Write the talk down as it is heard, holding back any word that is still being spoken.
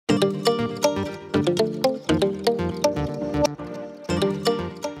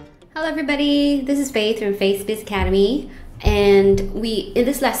everybody, this is Faith from Faith's Biz Academy, and in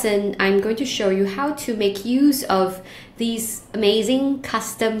this lesson I'm going to show you how to make use of these amazing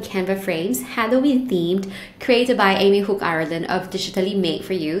custom Canva frames, Halloween themed, created by Amy Hook Ireland of Digitally Made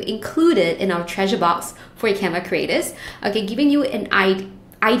for You, included in our treasure box for Canva creators. Okay, giving you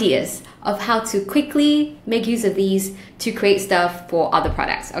ideas of how to quickly make use of these to create stuff for other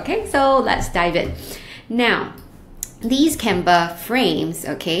products. Okay, so let's dive in. Now, these Canva frames,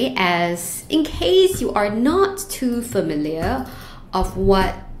 okay, as in case you are not too familiar of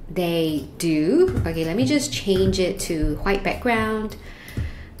what they do, okay, let me just change it to white background.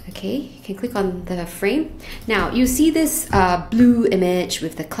 Okay, you can click on the frame. Now you see this blue image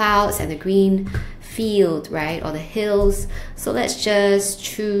with the clouds and the green field, right, or the hills. So let's just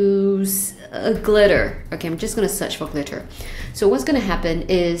choose a glitter. Okay, I'm just gonna search for glitter. So what's gonna happen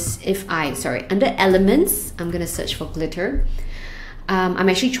is under elements, I'm gonna search for glitter. I'm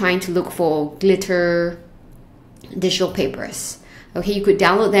actually trying to look for glitter digital papers. Okay, you could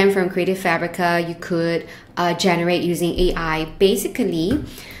download them from Creative Fabrica. You could generate using AI. Basically,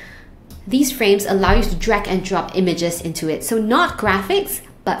 these frames allow you to drag and drop images into it. So not graphics,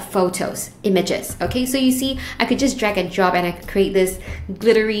 but photos, images. Okay, so you see, I could just drag and drop and I could create this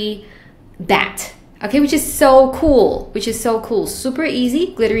glittery bat. Okay, which is so cool, super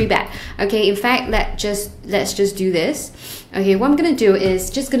easy, glittery bat. Okay, in fact, let's just do this. Okay, what I'm gonna do is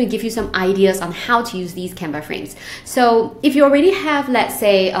just gonna give you some ideas on how to use these Canva frames. So if you already have, let's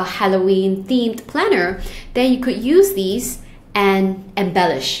say, a Halloween themed planner, then you could use these and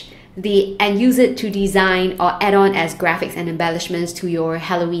embellish and use it to design or add on as graphics and embellishments to your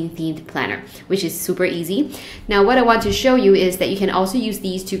Halloween themed planner, which is super easy. Now, what I want to show you is that you can also use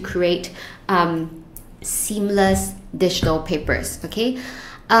these to create seamless digital papers. Okay,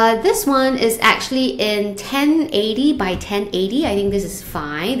 this one is actually in 1080 by 1080. I think this is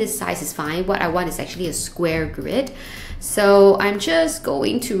fine. This size is fine. What I want is actually a square grid. So I'm just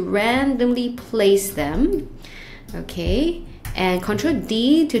going to randomly place them. Okay, and Ctrl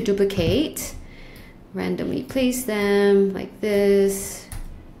D to duplicate. Randomly place them like this.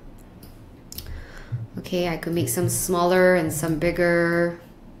 Okay, I could make some smaller and some bigger.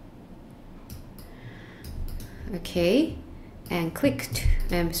 Okay, and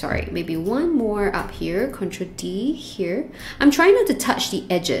maybe one more up here, Ctrl D here. I'm trying not to touch the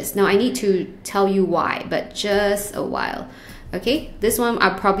edges. Now I need to tell you why, but just a while. Okay, this one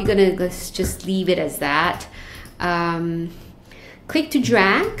I'm probably gonna just leave it as that. Click to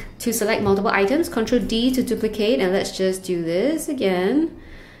drag to select multiple items, Ctrl D to duplicate, and let's just do this again.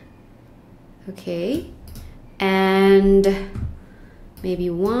 Okay, and maybe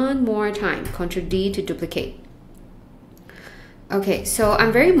one more time, Ctrl D to duplicate. Okay, so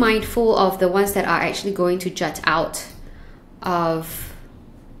I'm very mindful of the ones that are actually going to jut out of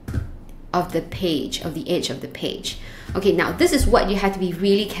the page, of the edge of the page. Okay, now this is what you have to be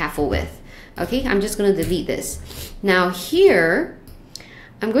really careful with. Okay, I'm just going to delete this. Now here,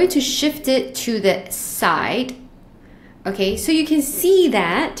 I'm going to shift it to the side. Okay, so you can see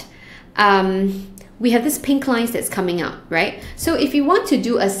that we have this pink lines that's coming out, right? So if you want to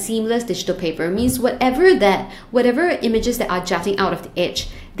do a seamless digital paper, means whatever images that are jutting out of the edge,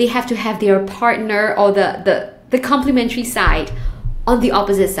 they have to have their partner or the complementary side on the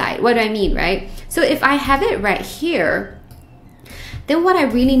opposite side. What do I mean, right? So if I have it right here, then what I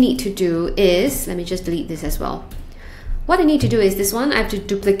really need to do is, let me just delete this as well. What I need to do is this one, I have to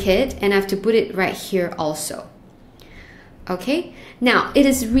duplicate and I have to put it right here also. Okay, now it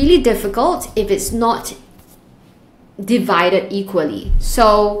is really difficult if it's not divided equally.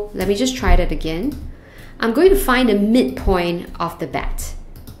 So let me just try that again. I'm going to find the midpoint of the bat.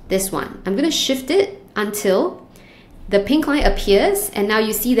 This one. I'm going to shift it until the pink line appears, and now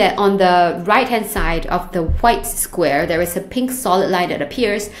you see that on the right hand side of the white square there is a pink solid line that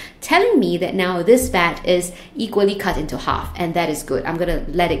appears, telling me that now this bat is equally cut into half, and that is good. I'm going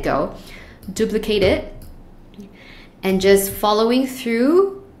to let it go, duplicate it, and just following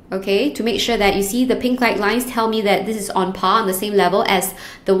through, okay, to make sure that you see the pink light lines tell me that this is on par, on the same level as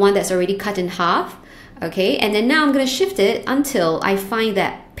the one that's already cut in half. Okay, and then now I'm going to shift it until I find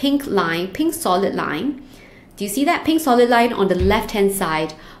that pink line, pink solid line. Do you see that pink solid line on the left hand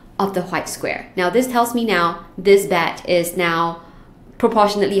side of the white square? Now this tells me now this bat is now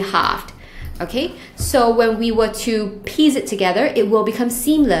proportionately halved. Okay, so when we were to piece it together, it will become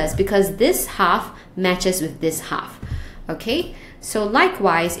seamless because this half matches with this half. Okay, so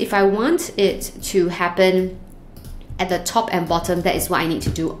likewise, if I want it to happen at the top and bottom, that is what I need to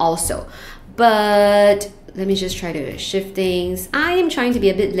do also. But let me just try to shift things. I am trying to be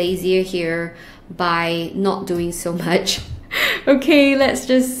a bit lazier here by not doing so much Okay, let's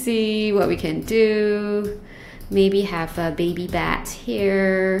just see what we can do. Maybe have a baby bat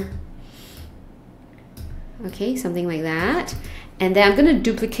here. Okay, something like that. And then I'm going to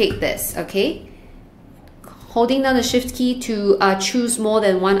duplicate this, okay? Holding down the Shift key to choose more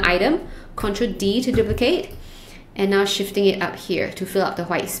than one item, Ctrl D to duplicate, and now shifting it up here to fill up the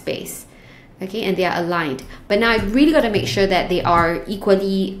white space. Okay, and they are aligned. But now I really got to make sure that they are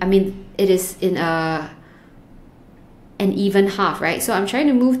equally, I mean, it is in an even half, right? So I'm trying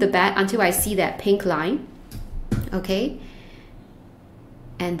to move the bat until I see that pink line. Okay,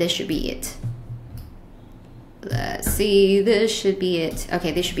 and this should be it. Let's see, this should be it.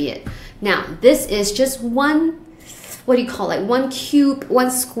 Okay, this should be it. Now, this is just one, what do you call it? One cube, one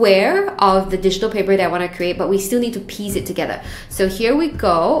square of the digital paper that I want to create, but we still need to piece it together. So here we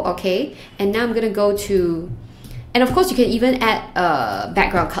go, okay? And now I'm going to go to, and of course you can even add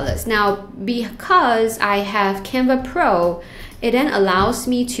background colors. Now, because I have Canva Pro, it then allows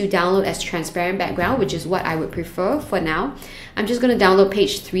me to download as transparent background, which is what I would prefer for now. I'm just going to download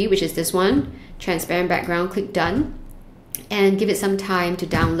page 3, which is this one, transparent background, click done, and give it some time to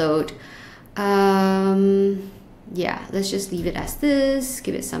download. Yeah, let's just leave it as this,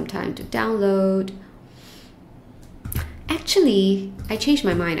 give it some time to download. Actually, I changed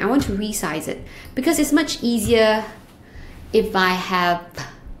my mind. I want to resize it because it's much easier if I have,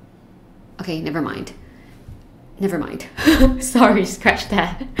 okay, never mind. Never mind. Sorry, scratch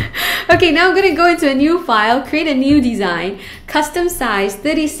that. Okay, now I'm going to go into a new file, create a new design, custom size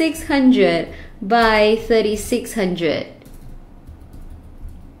 3600 by 3600.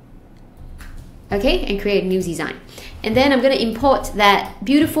 Okay, and create a new design. And then I'm going to import that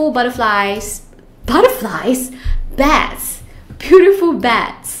beautiful bats, beautiful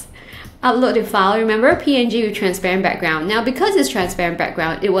bats. Upload the file, remember PNG with transparent background. Now because it's transparent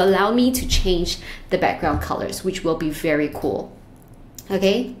background, it will allow me to change the background colors, which will be very cool.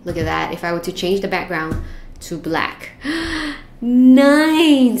 Okay, look at that. If I were to change the background to black.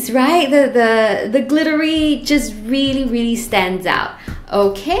 Nice, right? The glittery just really stands out.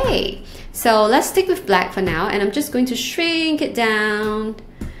 Okay, so let's stick with black for now, and I'm just going to shrink it down.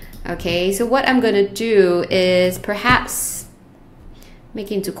 Okay, so what I'm going to do is perhaps make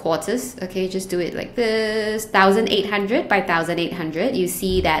it into quarters. Okay, just do it like this, 1800 by 1800. You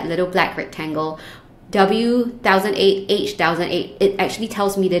see that little black rectangle, W 1008, H 1008. It actually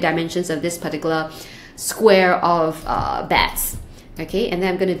tells me the dimensions of this particular square of bats. Okay, and then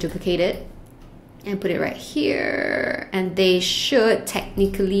I'm going to duplicate it and put it right here, and they should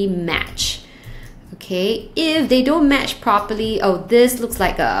technically match. Okay, if they don't match properly, oh, this looks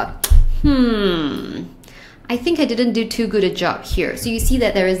like a I think I didn't do too good a job here. So you see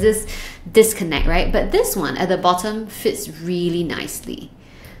that there is this disconnect, right? But this one at the bottom fits really nicely.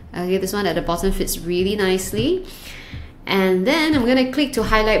 Okay, this one at the bottom fits really nicely. And then I'm going to click to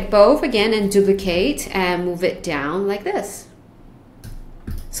highlight both again and duplicate and move it down like this.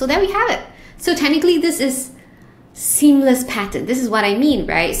 So there we have it. So technically this is seamless pattern. This is what I mean,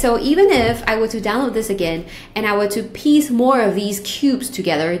 right? So even if I were to download this again and I were to piece more of these cubes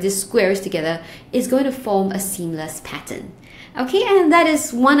together, these squares together, it's going to form a seamless pattern. Okay, and that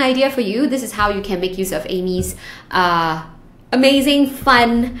is one idea for you. This is how you can make use of Amy's amazing,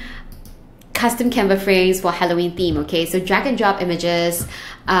 fun, custom Canva frames for Halloween theme. Okay, so drag and drop images,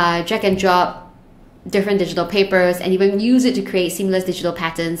 drag and drop different digital papers, and even use it to create seamless digital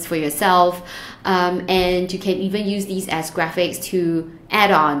patterns for yourself. And you can even use these as graphics to add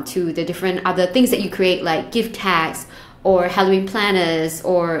on to the different other things that you create, like gift tags or Halloween planners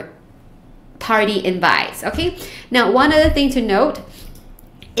or party invites. Okay, now one other thing to note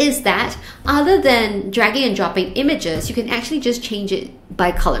is that other than dragging and dropping images, you can actually just change it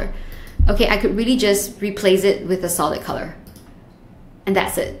by color. Okay, I could really just replace it with a solid color, and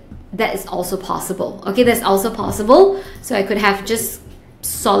that's it. That is also possible. Okay, that's also possible. So I could have just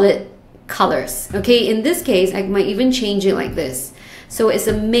solid colors. Okay, in this case, I might even change it like this. So it's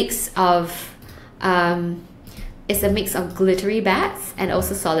a mix of glittery bats and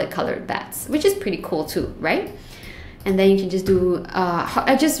also solid colored bats, which is pretty cool too, right? And then you can just do,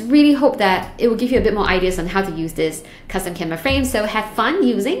 I just really hope that it will give you a bit more ideas on how to use this custom Canva frame. So have fun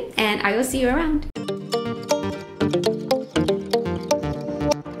using, and I will see you around.